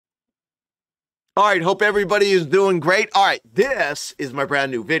All right, hope everybody is doing great. All right, this is my brand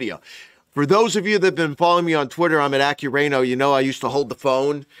new video. For those of you that have been following me on Twitter, I'm at Rayno. You know I used to hold the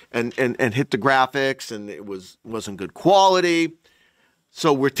phone and hit the graphics, and it wasn't good quality.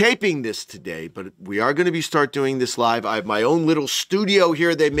 So we're taping this today, but we are going to start doing this live. I have my own little studio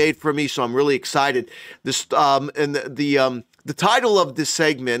here they made for me, so I'm really excited. This and the title of this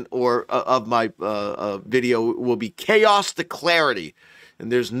segment or of my video will be Chaos to Clarity.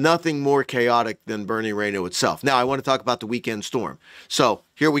 And there's nothing more chaotic than burning Rayno itself. Now, I want to talk about the weekend storm. So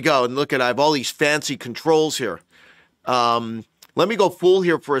here we go. And look at, I have all these fancy controls here. Let me go full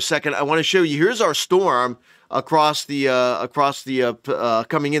here for a second. I want to show you, here's our storm across the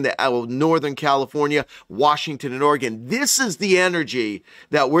coming into Northern California, Washington, and Oregon. This is the energy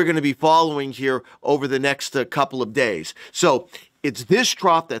that we're going to be following here over the next couple of days. So it's this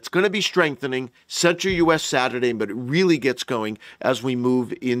trough that's going to be strengthening central U.S. Saturday, but it really gets going as we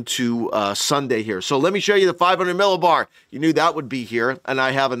move into Sunday here. So let me show you the 500 millibar. You knew that would be here, and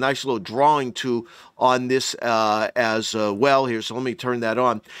I have a nice little drawing tool on this as well here. So let me turn that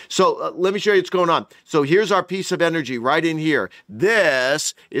on. So let me show you what's going on. So here's our piece of energy right in here.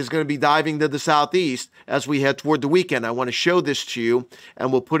 This is going to be diving to the southeast as we head toward the weekend. I want to show this to you,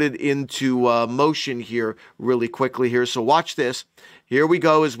 and we'll put it into motion here really quickly here. So watch this. Here we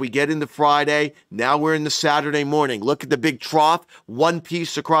go as we get into Friday. Now we're in the Saturday morning. Look at the big trough, one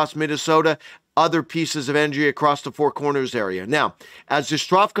piece across Minnesota, other pieces of energy across the Four Corners area. Now, as this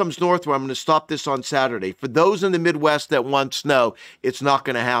trough comes northward, I'm going to stop this on Saturday. For those in the Midwest that want snow, it's not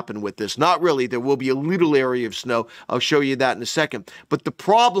going to happen with this. Not really. There will be a little area of snow. I'll show you that in a second. But the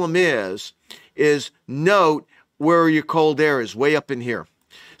problem is note where your cold air is, way up in here.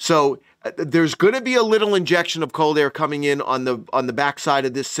 So there's going to be a little injection of cold air coming in on the backside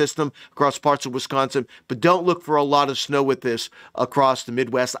of this system across parts of Wisconsin, but don't look for a lot of snow with this across the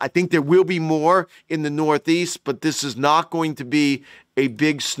Midwest. I think there will be more in the Northeast, but this is not going to be a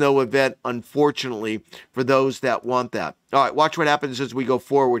big snow event, unfortunately, for those that want that. All right, watch what happens as we go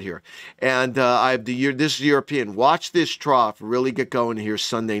forward here. And I have this is European. Watch this trough really get going here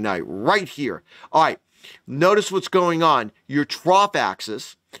Sunday night, right here. All right, notice what's going on. Your trough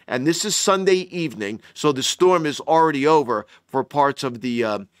axis, and this is Sunday evening, so the storm is already over for parts of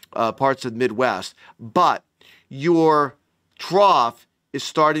the Midwest. But your trough is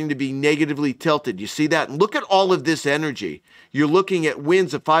starting to be negatively tilted. You see that? And look at all of this energy. You're looking at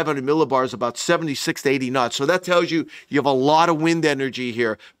winds of 500 millibars, about 76 to 80 knots. So that tells you you have a lot of wind energy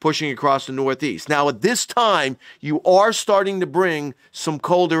here pushing across the Northeast. Now, at this time, you are starting to bring some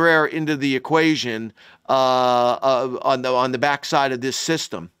colder air into the equation on the backside of this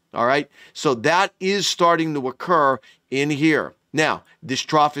system. All right. So that is starting to occur in here. Now, this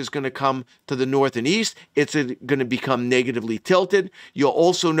trough is going to come to the north and east. It's going to become negatively tilted. You'll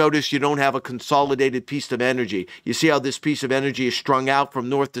also notice you don't have a consolidated piece of energy. You see how this piece of energy is strung out from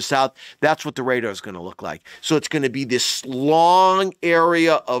north to south? That's what the radar is going to look like. So it's going to be this long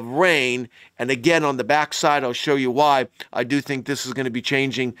area of rain. And again, on the backside, I'll show you why. I do think this is going to be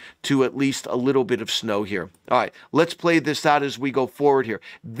changing to at least a little bit of snow here. All right, let's play this out as we go forward here.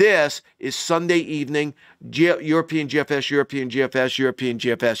 This is Sunday evening, European GFS, European GFS, European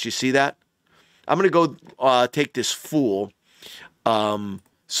GFS. You see that? I'm going to go take this full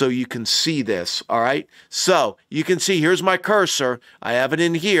so you can see this, all right? So you can see, here's my cursor. I have it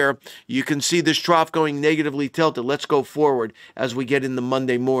in here. You can see this trough going negatively tilted. Let's go forward as we get into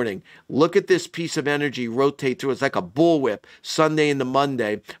Monday morning. Look at this piece of energy rotate through. It's like a bullwhip Sunday into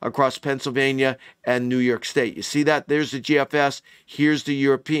Monday across Pennsylvania and New York State. You see that? There's the GFS. Here's the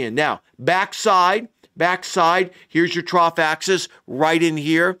European. Now, backside, here's your trough axis right in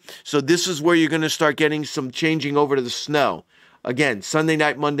here. So this is where you're going to start getting some changing over to the snow. Again, Sunday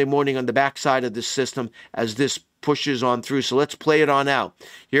night, Monday morning on the backside of this system as this pushes on through. So let's play it on out.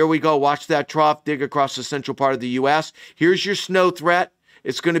 Here we go. Watch that trough dig across the central part of the U.S. Here's your snow threat.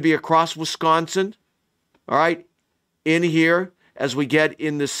 It's going to be across Wisconsin. All right, in here. As we get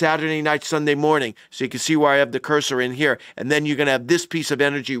in the Saturday night, Sunday morning. So you can see where I have the cursor in here. And then you're going to have this piece of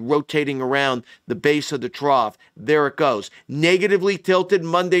energy rotating around the base of the trough. There it goes. Negatively tilted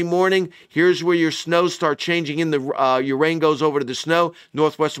Monday morning. Here's where your snows start changing. Your rain goes over to the snow,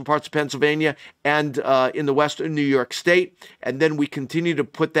 northwestern parts of Pennsylvania and in the western New York State. And then we continue to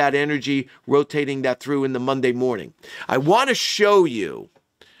put that energy, rotating that through in the Monday morning. I want to show you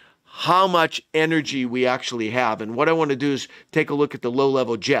how much energy we actually have. And what I want to do is take a look at the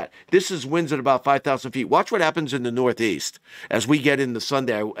low-level jet. This is winds at about 5,000 feet. Watch what happens in the Northeast as we get into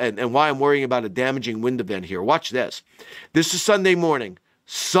Sunday, and why I'm worrying about a damaging wind event here. Watch this. This is Sunday morning.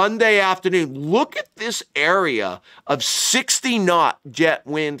 Sunday afternoon. Look at this area of 60-knot jet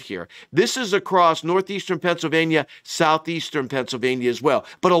wind here. This is across northeastern Pennsylvania, southeastern Pennsylvania as well.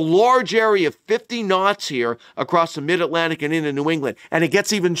 But a large area of 50 knots here across the mid-Atlantic and into New England. And it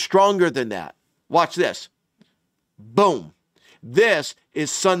gets even stronger than that. Watch this. Boom. This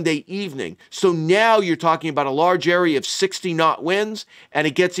is Sunday evening. So now you're talking about a large area of 60-knot winds, and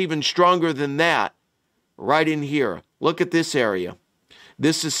it gets even stronger than that right in here. Look at this area.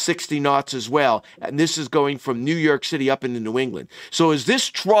 This is 60 knots as well, and this is going from New York City up into New England. So as this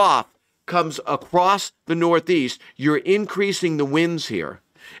trough comes across the Northeast, you're increasing the winds here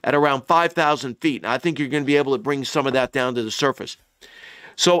at around 5,000 feet. And I think you're going to be able to bring some of that down to the surface.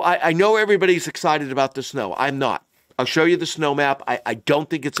 So I know everybody's excited about the snow. I'm not. I'll show you the snow map. I don't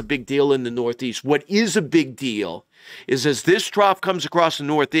think it's a big deal in the Northeast. What is a big deal is as this trough comes across the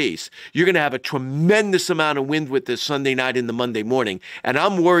Northeast, you're going to have a tremendous amount of wind with this Sunday night into Monday morning. And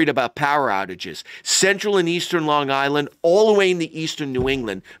I'm worried about power outages. Central and eastern Long Island, all the way into eastern New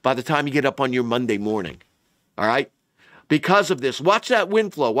England by the time you get up on your Monday morning. All right? Because of this, watch that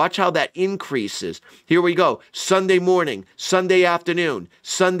wind flow. Watch how that increases. Here we go. Sunday morning, Sunday afternoon,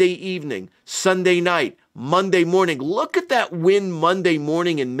 Sunday evening, Sunday night, Monday morning. Look at that wind Monday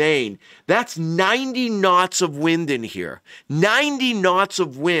morning in Maine. That's 90 knots of wind in here. 90 knots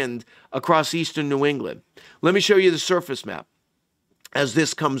of wind across eastern New England. Let me show you the surface map as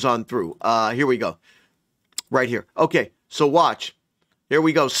this comes on through. Here we go. Right here. Okay, so watch. Here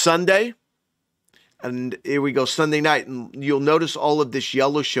we go. Sunday. And here we go, Sunday night, and you'll notice all of this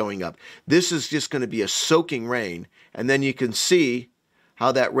yellow showing up. This is just going to be a soaking rain, and then you can see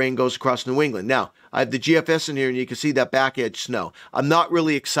how that rain goes across New England. Now, I have the GFS in here, and you can see that back edge snow. I'm not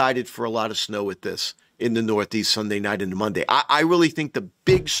really excited for a lot of snow with this in the Northeast Sunday night into Monday. I really think the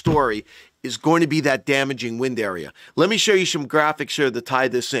big story is going to be that damaging wind area. Let me show you some graphics here to tie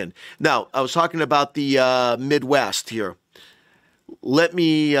this in. Now, I was talking about the Midwest here. Let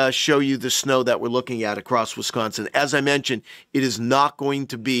me show you the snow that we're looking at across Wisconsin. As I mentioned, it is not going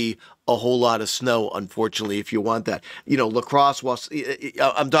to be a whole lot of snow, unfortunately, if you want that. You know, La Crosse,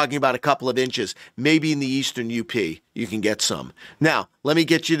 I'm talking about a couple of inches. Maybe in the eastern UP, you can get some. Now, let me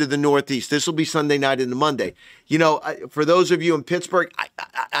get you to the Northeast. This will be Sunday night into Monday. You know, for those of you in Pittsburgh,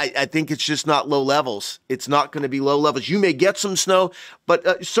 I think it's just not low levels. It's not going to be low levels. You may get some snow,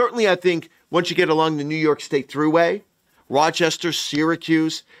 but certainly I think once you get along the New York State Thruway, Rochester,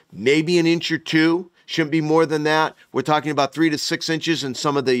 Syracuse, maybe an inch or two. Shouldn't be more than that. We're talking about 3 to 6 inches in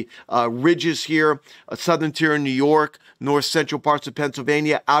some of the ridges here, southern tier in New York, north central parts of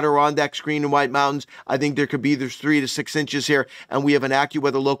Pennsylvania, Adirondacks, Green and White Mountains. I think there could be either 3 to 6 inches here, and we have an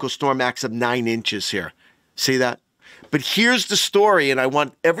AccuWeather local storm max of 9 inches here. See that? But here's the story, and I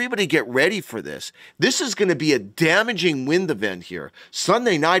want everybody to get ready for this. This is going to be a damaging wind event here.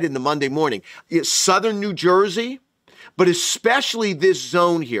 Sunday night into Monday morning. It's southern New Jersey, but especially this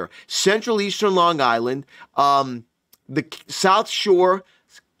zone here, central eastern Long Island, the South Shore,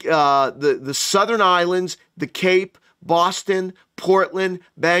 the southern islands, the Cape, Boston, Portland,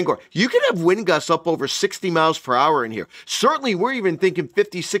 Bangor. You can have wind gusts up over 60 miles per hour in here. Certainly, we're even thinking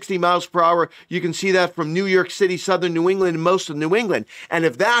 50, 60 miles per hour. You can see that from New York City, southern New England, and most of New England. And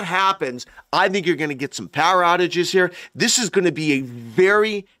if that happens, I think you're going to get some power outages here. This is going to be a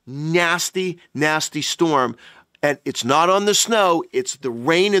very nasty, nasty storm. And it's not on the snow, it's the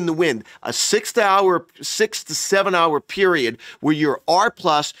rain and the wind. A 6 to 7 hour period where you're R+,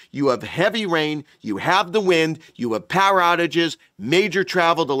 you have heavy rain, you have the wind, you have power outages, major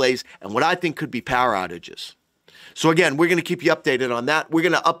travel delays, and what I think could be power outages. So again, we're going to keep you updated on that. We're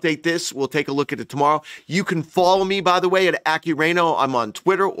going to update this. We'll take a look at it tomorrow. You can follow me, by the way, at AccuRayno. I'm on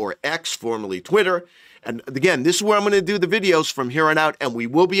Twitter, or X, formerly Twitter. And again, this is where I'm going to do the videos from here on out, and we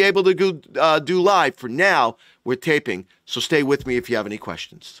will be able to do live. For now, we're taping, so stay with me if you have any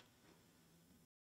questions.